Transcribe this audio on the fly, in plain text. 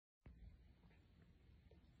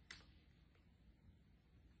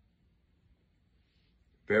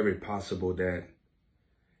very possible that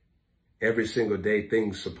every single day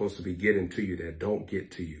things supposed to be getting to you that don't get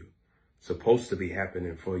to you. Supposed to be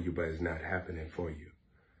happening for you, but it's not happening for you.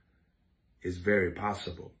 It's very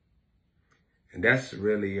possible. And that's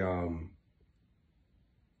really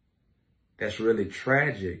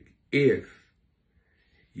tragic if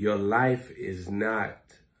your life is not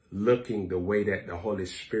looking the way that the Holy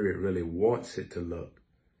Spirit really wants it to look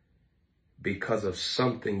because of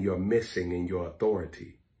something you're missing in your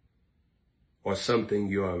authority, or something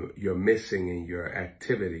you're missing in your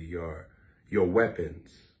activity, your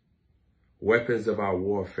weapons. Weapons of our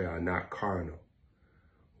warfare are not carnal,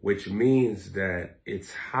 which means that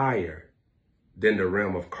it's higher than the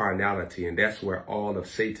realm of carnality. And that's where all of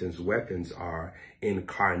Satan's weapons are, in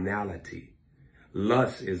carnality.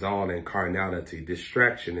 Lust is all in carnality.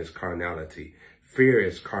 Distraction is carnality. Fear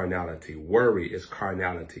is carnality. Worry is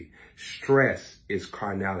carnality. Stress is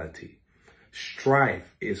carnality.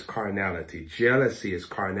 Strife is carnality. Jealousy is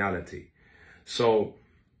carnality. So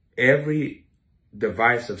every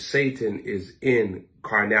device of Satan is in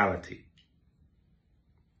carnality.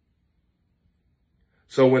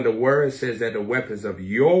 So when the word says that the weapons of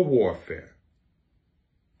your warfare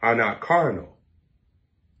are not carnal,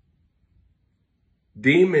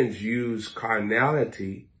 demons use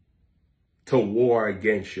carnality to war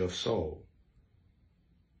against your soul.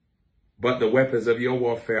 But the weapons of your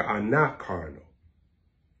warfare are not carnal,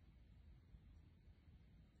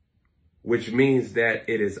 which means that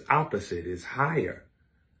it is opposite, is higher.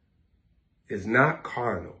 It's not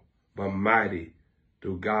carnal, but mighty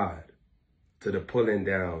through God to the pulling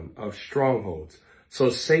down of strongholds.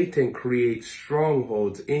 So Satan creates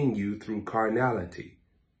strongholds in you through carnality.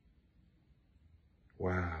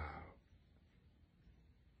 Wow.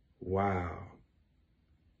 Wow.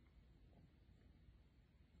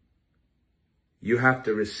 You have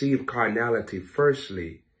to receive carnality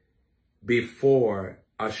firstly before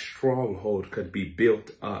a stronghold could be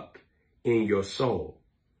built up in your soul.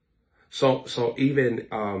 So even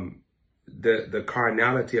the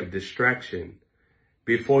carnality of distraction,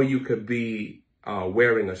 before you could be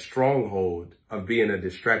wearing a stronghold of being a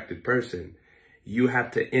distracted person, you have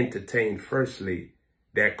to entertain firstly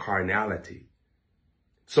that carnality.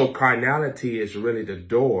 So carnality is really the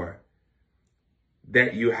door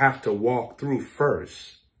that you have to walk through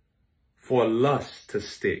first for lust to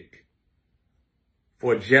stick,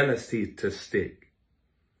 for jealousy to stick,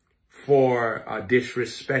 for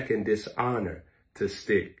disrespect and dishonor to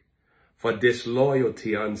stick, for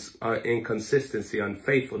disloyalty, inconsistency,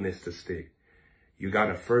 unfaithfulness to stick. You got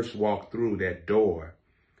to first walk through that door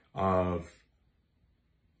of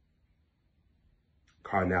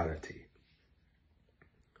carnality.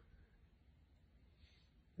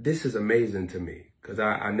 This is amazing to me because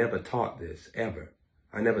I never taught this ever.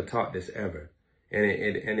 I never taught this ever. And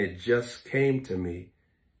it just came to me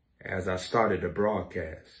as I started the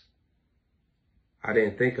broadcast. I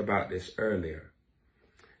didn't think about this earlier.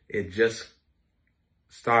 It just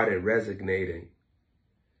started resonating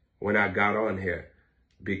when I got on here,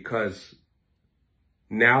 because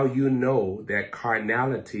now you know that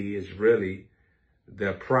carnality is really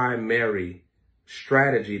the primary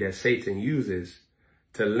strategy that Satan uses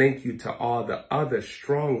to link you to all the other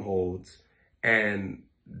strongholds and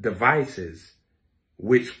devices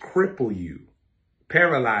which cripple you,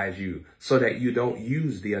 paralyze you, so that you don't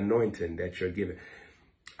use the anointing that you're given.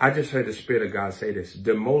 I just heard the Spirit of God say this.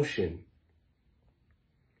 Demotion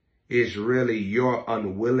is really your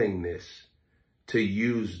unwillingness to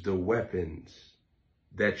use the weapons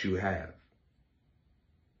that you have.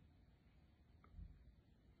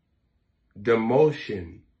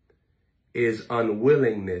 Demotion is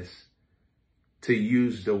unwillingness to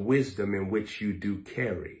use the wisdom in which you do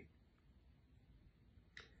carry.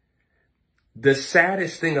 The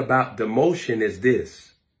saddest thing about demotion is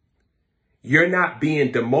this. You're not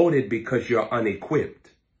being demoted because you're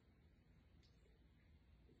unequipped.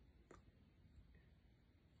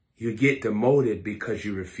 You get demoted because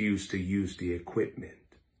you refuse to use the equipment.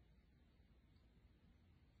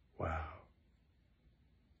 Wow.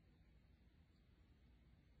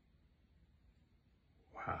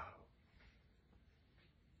 Wow.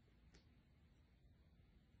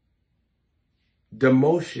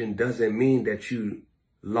 Demotion doesn't mean that you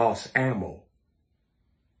lost ammo.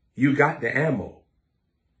 You got the ammo.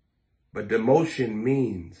 But demotion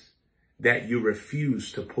means that you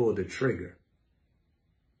refuse to pull the trigger.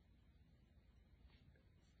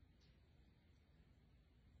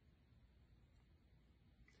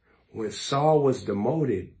 When Saul was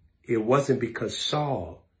demoted, it wasn't because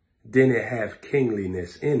Saul didn't have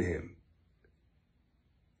kingliness in him.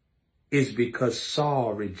 It's because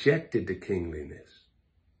Saul rejected the kingliness.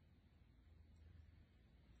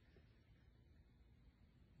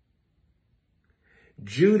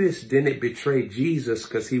 Judas didn't betray Jesus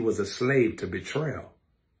because he was a slave to betrayal.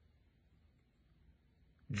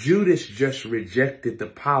 Judas just rejected the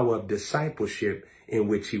power of discipleship in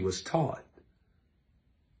which he was taught.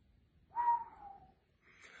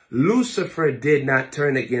 Lucifer did not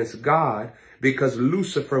turn against God because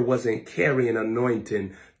Lucifer wasn't carrying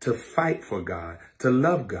anointing to fight for God, to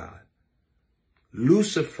love God.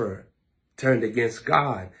 Lucifer turned against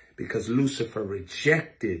God because Lucifer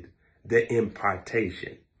rejected the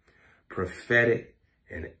impartation, prophetic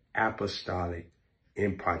and apostolic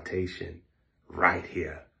impartation right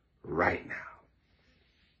here, right now.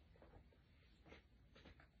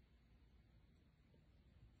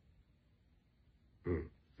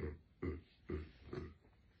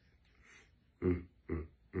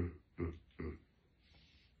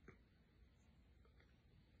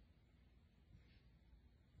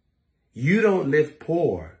 You don't live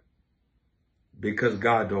poor because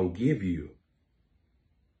God don't give you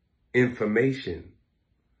information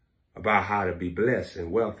about how to be blessed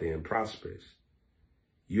and wealthy and prosperous.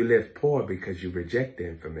 You live poor because you reject the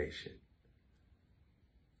information.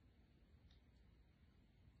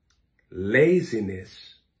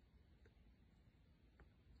 Laziness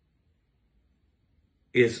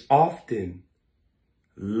is often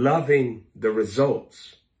loving the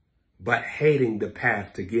results, but hating the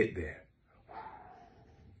path to get there.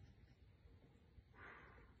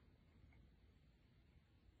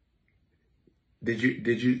 Did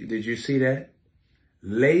you see that?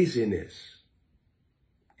 Laziness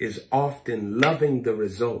is often loving the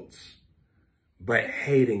results, but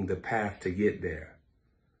hating the path to get there.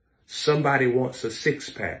 Somebody wants a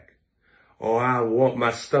six-pack, or I want my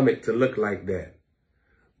stomach to look like that,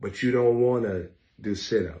 but you don't want to do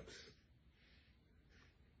sit-ups.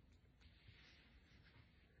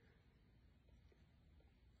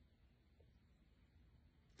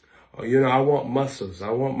 Oh, you know, I want muscles.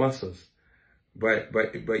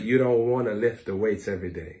 But you don't want to lift the weights every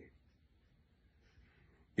day.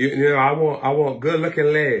 You know, I want good looking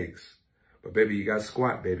legs. But baby, you gotta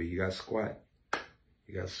squat, baby. You gotta squat.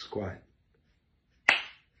 You gotta squat.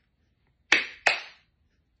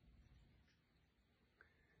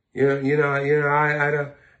 I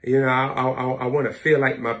want to feel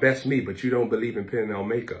like my best me, but you don't believe in putting on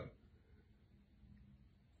makeup.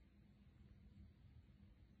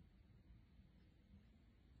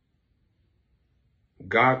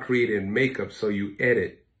 God created makeup so you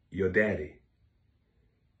edit your daddy.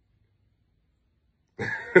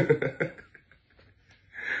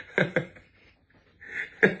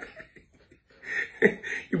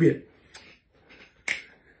 You be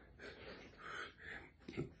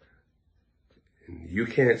you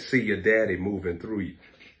can't see your daddy moving through you.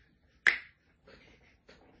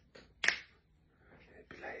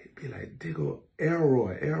 Be like Diggle,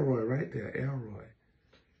 Elroy right there,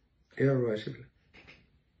 Elroy should be like,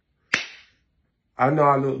 I know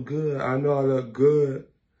I look good.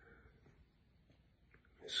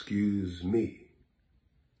 Excuse me,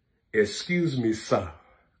 sir.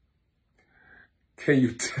 Can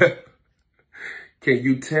you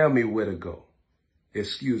tell me where to go?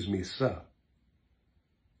 Excuse me, sir.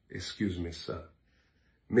 Excuse me, sir.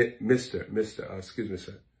 Mister, excuse me,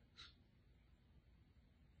 sir.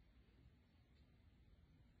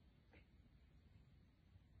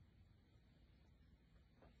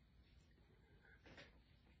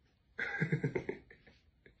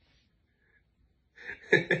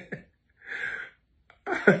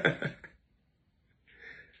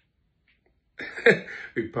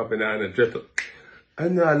 Be popping out in a drip. I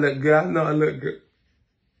know I look good.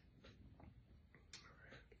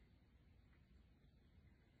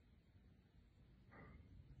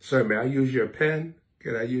 Sir, may I use your pen?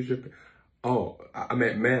 Can I use your pen? Oh, I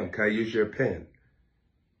meant, ma'am, can I use your pen?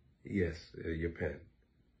 Yes, your pen.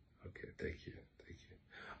 Okay, thank you.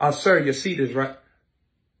 Sir, your seat is right.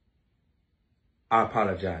 I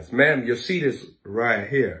apologize. Ma'am, your seat is right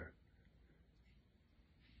here.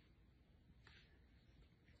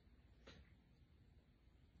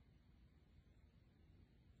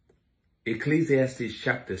 Ecclesiastes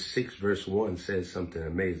chapter 6 verse 1 says something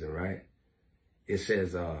amazing, right? It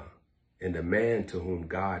says, and the man to whom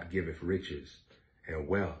God giveth riches and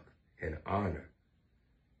wealth and honor,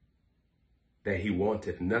 that he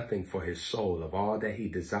wanteth nothing for his soul of all that he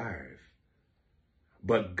desireth.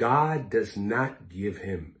 But God does not give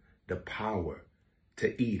him the power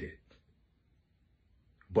to eat it,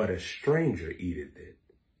 but a stranger eateth it.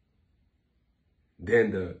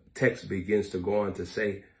 Then the text begins to go on to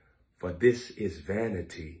say, for this is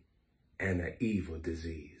vanity and an evil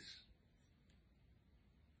disease.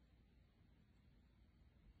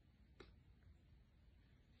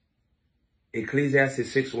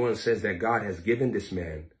 Ecclesiastes 6:1 says that God has given this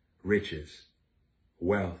man riches,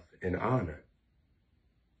 wealth, and honor.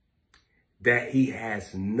 That he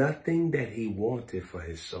has nothing that he wanted for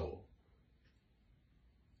his soul.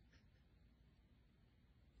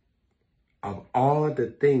 Of all the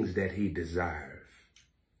things that he desires.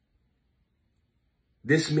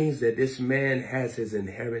 This means that this man has his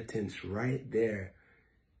inheritance right there.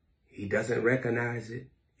 He doesn't recognize it.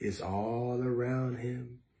 It's all around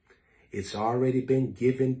him. It's already been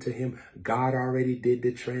given to him. God already did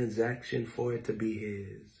the transaction for it to be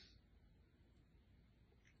his.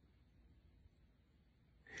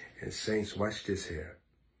 And saints, watch this here.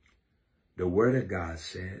 The word of God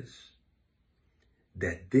says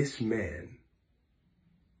that this man,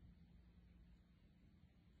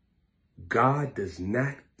 God does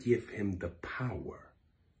not give him the power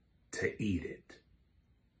to eat it.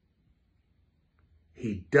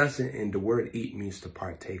 He doesn't, and the word eat means to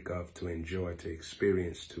partake of, to enjoy, to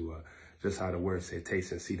experience, to just how the word said,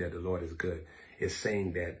 taste and see that the Lord is good. It's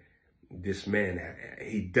saying that this man,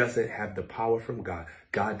 he doesn't have the power from God.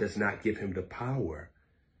 God does not give him the power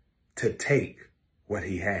to take what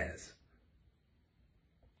he has.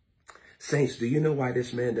 Saints, do you know why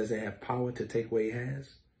this man doesn't have power to take what he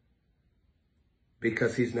has?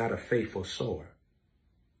 Because he's not a faithful sower.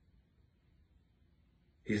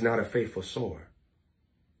 He's not a faithful sower.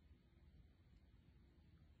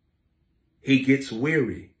 He gets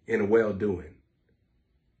weary in well-doing.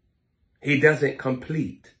 He doesn't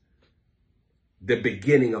complete the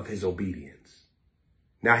beginning of his obedience.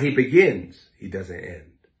 Now he begins, he doesn't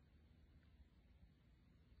end.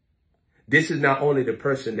 This is not only the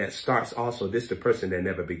person that starts, also this is the person that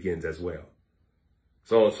never begins as well.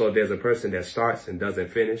 So there's a person that starts and doesn't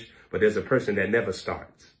finish, but there's a person that never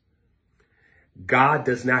starts. God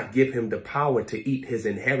does not give him the power to eat his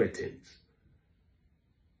inheritance.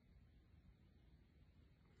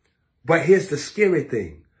 But here's the scary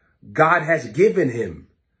thing. God has given him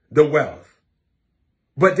the wealth,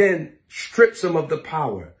 but then strips him of the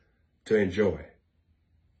power to enjoy.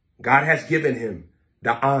 God has given him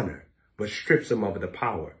the honor, but strips him of the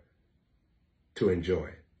power to enjoy.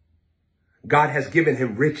 God has given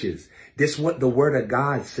him riches. This is what the word of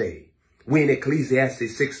God say. We in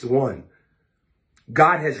Ecclesiastes 6:1.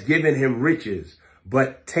 God has given him riches,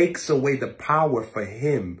 but takes away the power for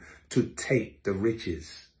him to take the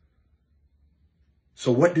riches.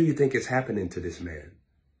 So what do you think is happening to this man?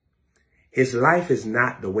 His life is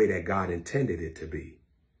not the way that God intended it to be.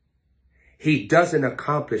 He doesn't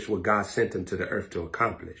accomplish what God sent him to the earth to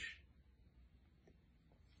accomplish.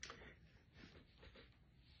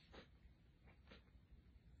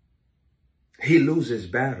 He loses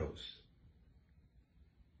battles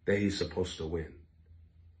that he's supposed to win.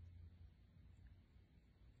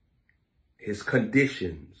 His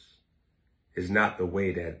conditions is not the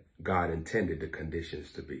way that God intended the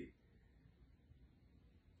conditions to be.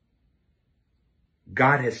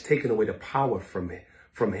 God has taken away the power from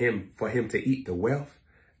him for him to eat the wealth,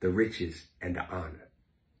 the riches, and the honor.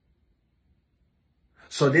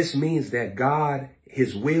 So this means that God,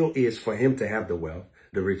 his will is for him to have the wealth,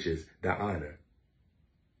 the riches, the honor.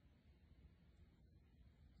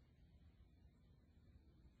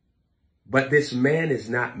 But this man is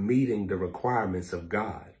not meeting the requirements of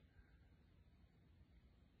God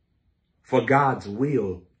for God's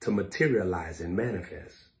will to materialize and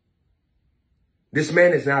manifest. This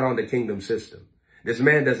man is not on the kingdom system. This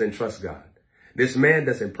man doesn't trust God. This man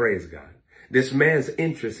doesn't praise God. This man's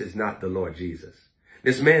interest is not the Lord Jesus.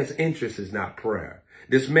 This man's interest is not prayer.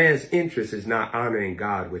 This man's interest is not honoring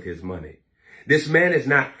God with his money. This man is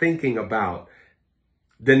not thinking about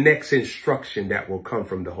the next instruction that will come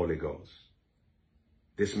from the Holy Ghost.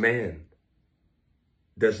 This man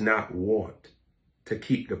does not want to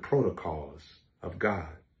keep the protocols of God.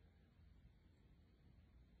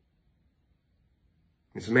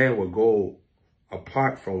 This man will go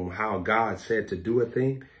apart from how God said to do a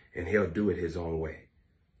thing, and he'll do it his own way.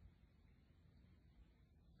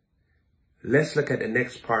 Let's look at the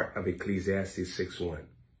next part of Ecclesiastes 6:1.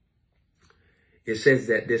 It says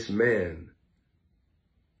that this man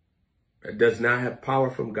does not have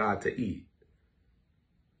power from God to eat.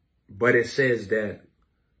 But it says that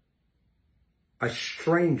a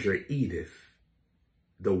stranger eateth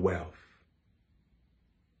the wealth,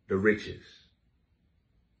 the riches,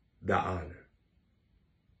 the honor.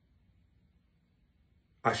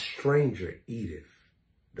 A stranger eateth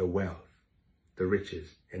the wealth, the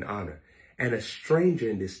riches, and honor. And a stranger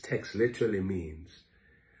in this text literally means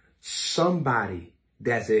somebody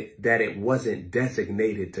that it wasn't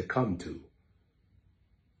designated to come to.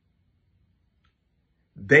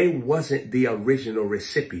 They wasn't the original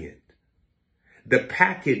recipient. the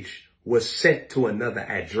package was sent to another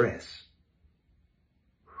address.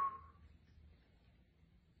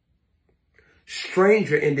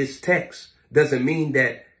 Stranger in this text doesn't mean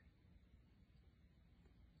that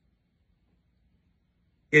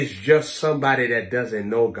it's just somebody that doesn't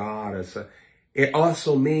know God or something. It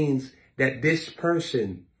also means that this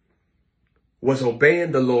person was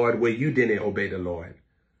obeying the Lord where you didn't obey the Lord,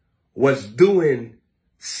 was doing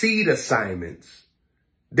seed assignments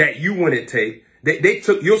that you wouldn't take. They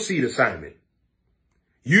took your seed assignment.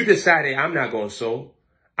 You decided, I'm not going to sow.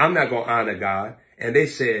 I'm not going to honor God. And they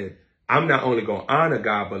said, I'm not only going to honor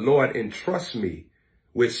God, but Lord, entrust me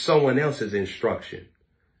with someone else's instruction.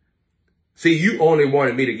 See, you only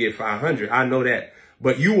wanted me to get 500. I know that.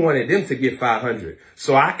 But you wanted them to get 500.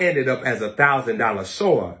 So I ended up as $1,000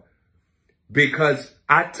 sower because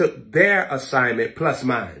I took their assignment plus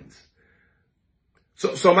mine.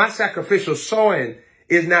 So my sacrificial sowing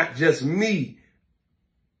is not just me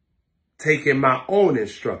taking my own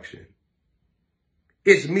instruction.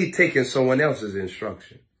 It's me taking someone else's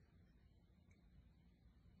instruction.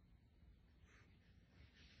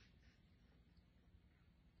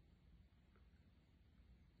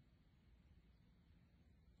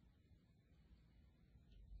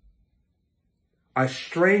 A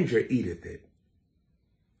stranger eateth it.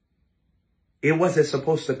 It wasn't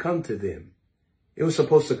supposed to come to them. It was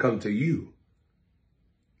supposed to come to you.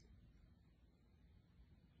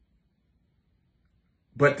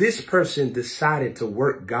 But this person decided to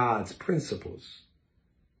work God's principles.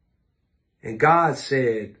 And God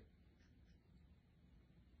said,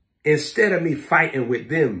 instead of me fighting with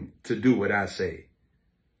them to do what I say,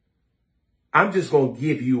 I'm just going to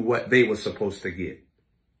give you what they were supposed to get.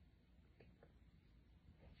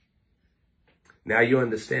 Now you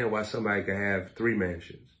understand why somebody could have 3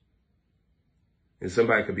 mansions. And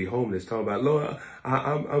somebody could be homeless talking about, Lord,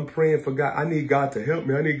 I'm praying for God. I need God to help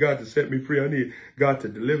me. I need God to set me free. I need God to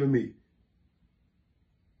deliver me.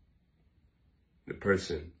 The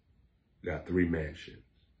person got 3 mansions.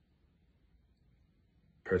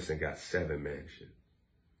 Person got 7 mansions.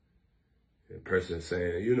 The person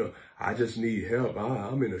saying, you know, I just need help.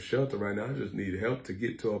 I'm in a shelter right now. I just need help to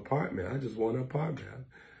get to an apartment. I just want an apartment.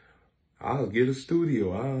 I'll get a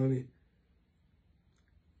studio.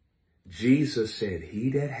 Jesus said,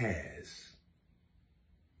 he that has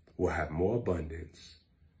will have more abundance.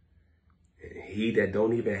 And he that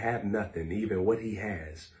don't even have nothing, even what he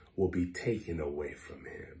has, will be taken away from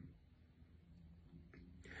him.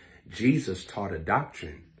 Jesus taught a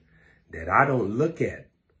doctrine that I don't look at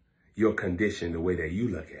your condition the way that you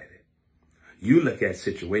look at it. You look at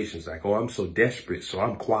situations like, oh, I'm so desperate, so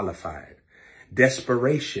I'm qualified.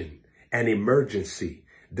 Desperation and emergency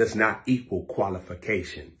does not equal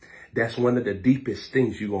qualification. That's one of the deepest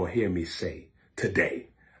things you're going to hear me say today.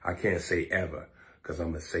 I can't say ever, because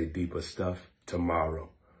I'm going to say deeper stuff tomorrow.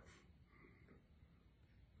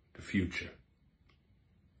 The future.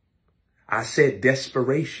 I said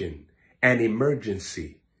desperation and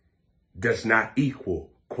emergency does not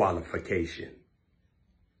equal qualification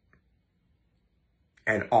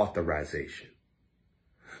and authorization.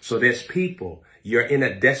 So there's people, you're in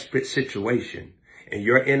a desperate situation and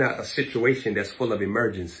you're in a situation that's full of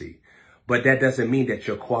emergency, but that doesn't mean that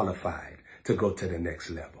you're qualified to go to the next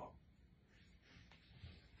level.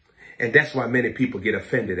 And that's why many people get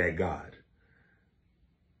offended at God.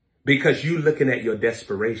 Because you looking at your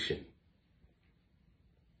desperation.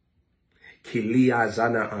 Kilia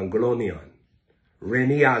zana anglonion.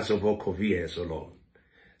 Renia zovokovie zolon.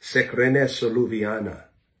 Sekrene soluviana.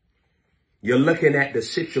 You're looking at the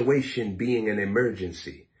situation being an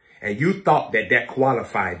emergency. And you thought that that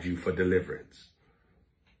qualified you for deliverance.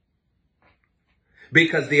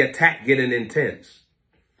 Because the attack getting intense.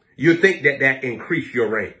 You think that that increased your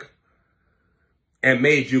rank. And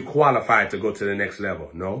made you qualified to go to the next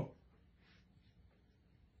level. No.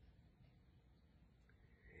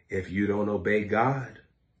 If you don't obey God,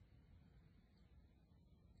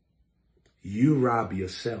 you rob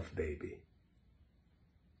yourself, baby.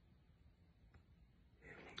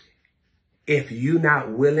 If you're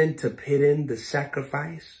not willing to put in the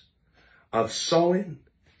sacrifice of sowing,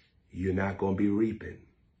 you're not going to be reaping.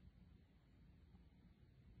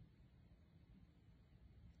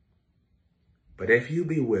 But if you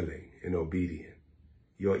be willing and obedient,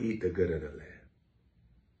 you'll eat the good of the land.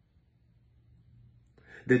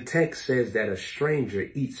 The text says that a stranger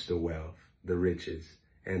eats the wealth, the riches,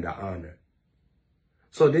 and the honor.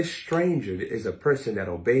 So this stranger is a person that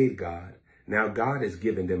obeyed God. Now God is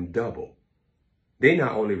giving them double. They're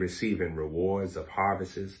not only receiving rewards of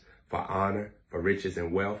harvests for honor, for riches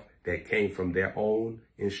and wealth that came from their own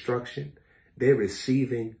instruction. They're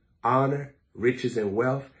receiving honor, riches and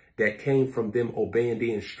wealth that came from them obeying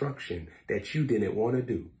the instruction that you didn't want to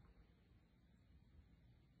do.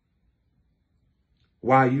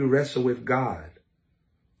 While you wrestle with God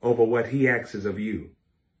over what he asks of you,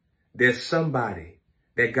 there's somebody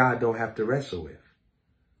that God don't have to wrestle with.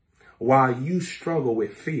 While you struggle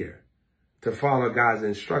with fear to follow God's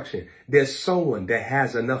instruction, there's someone that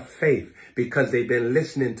has enough faith because they've been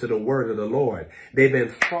listening to the word of the Lord. They've been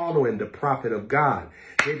following the prophet of God.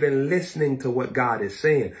 They've been listening to what God is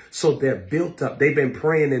saying. So they're built up. They've been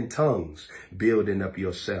praying in tongues, building up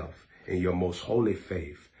yourself in your most holy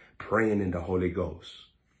faith, praying in the Holy Ghost.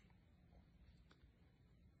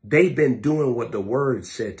 They've been doing what the word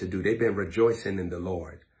said to do. They've been rejoicing in the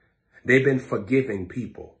Lord. They've been forgiving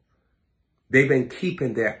people. They've been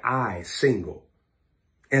keeping their eyes single.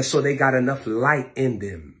 And so they got enough light in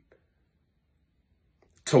them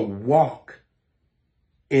to walk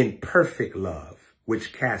in perfect love,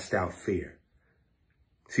 which casts out fear.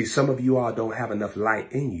 See, some of you all don't have enough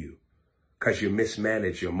light in you because you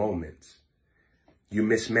mismanage your moments. You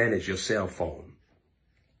mismanage your cell phone.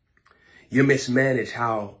 You mismanage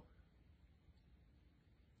how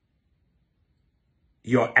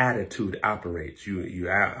your attitude operates. You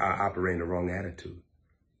are operating the wrong attitude.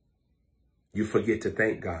 You forget to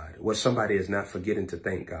thank God. Well, somebody is not forgetting to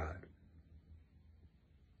thank God.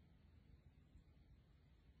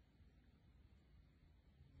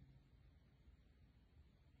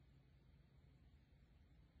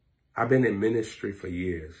 I've been in ministry for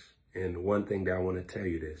years, and one thing that I want to tell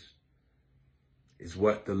you this is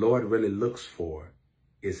what the Lord really looks for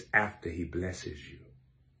is after he blesses you.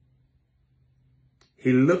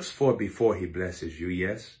 He looks for before he blesses you,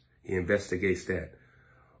 yes, he investigates that.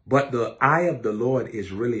 But the eye of the Lord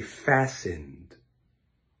is really fastened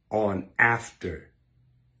on after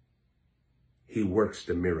he works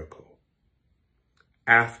the miracle,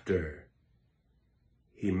 after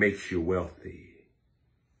he makes you wealthy,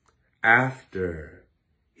 after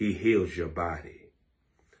he heals your body,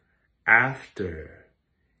 after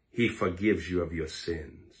he forgives you of your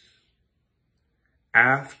sins,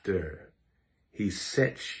 after he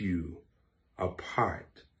sets you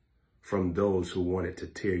apart from those who wanted to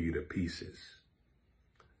tear you to pieces.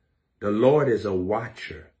 The Lord is a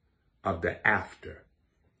watcher of the after.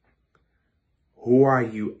 Who are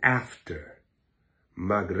you after?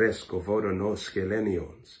 Magresko vodonos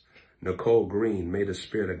skelenions. Nicole Green, may the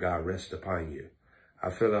Spirit of God rest upon you. I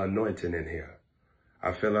feel an anointing in here.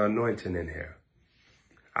 I feel an anointing in here.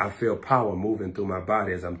 I feel power moving through my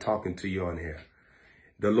body as I'm talking to you on here.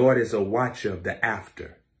 The Lord is a watcher of the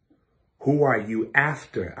after. Who are you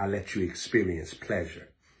after I let you experience pleasure?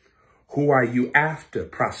 Who are you after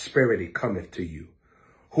prosperity cometh to you?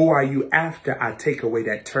 Who are you after I take away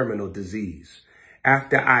that terminal disease?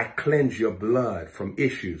 After I cleanse your blood from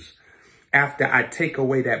issues? After I take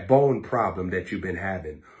away that bone problem that you've been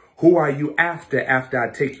having? Who are you after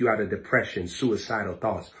I take you out of depression, suicidal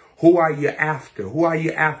thoughts? Who are you after? Who are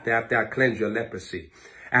you after I cleanse your leprosy?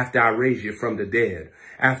 After I raise you from the dead?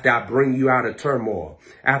 After I bring you out of turmoil?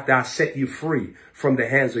 After I set you free from the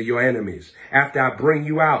hands of your enemies? After I bring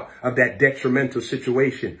you out of that detrimental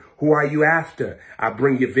situation? Who are you after I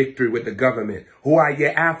bring you victory with the government? Who are you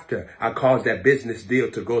after I cause that business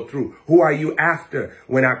deal to go through? Who are you after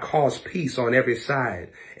when I cause peace on every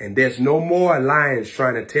side? And there's no more lions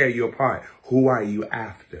trying to tear you apart. Who are you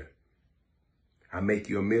after I make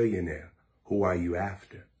you a millionaire? Who are you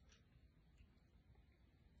after?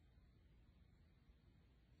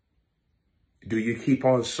 Do you keep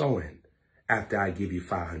on sowing after I give you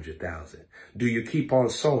 $500,000? Do you keep on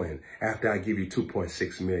sowing after I give you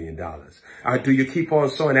 $2.6 million? Or do you keep on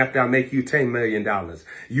sowing after I make you $10 million?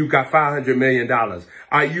 You got $500 million.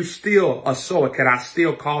 Are you still a sower? Can I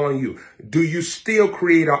still call on you? Do you still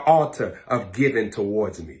create an altar of giving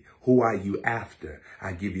towards me? Who are you after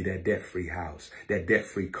I give you that debt-free house, that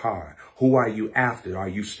debt-free car? Who are you after? Are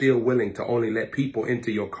you still willing to only let people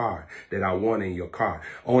into your car that I want in your car?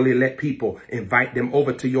 Only let people invite them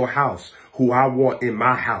over to your house who I want in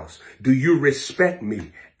my house? Do you respect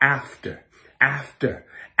me after?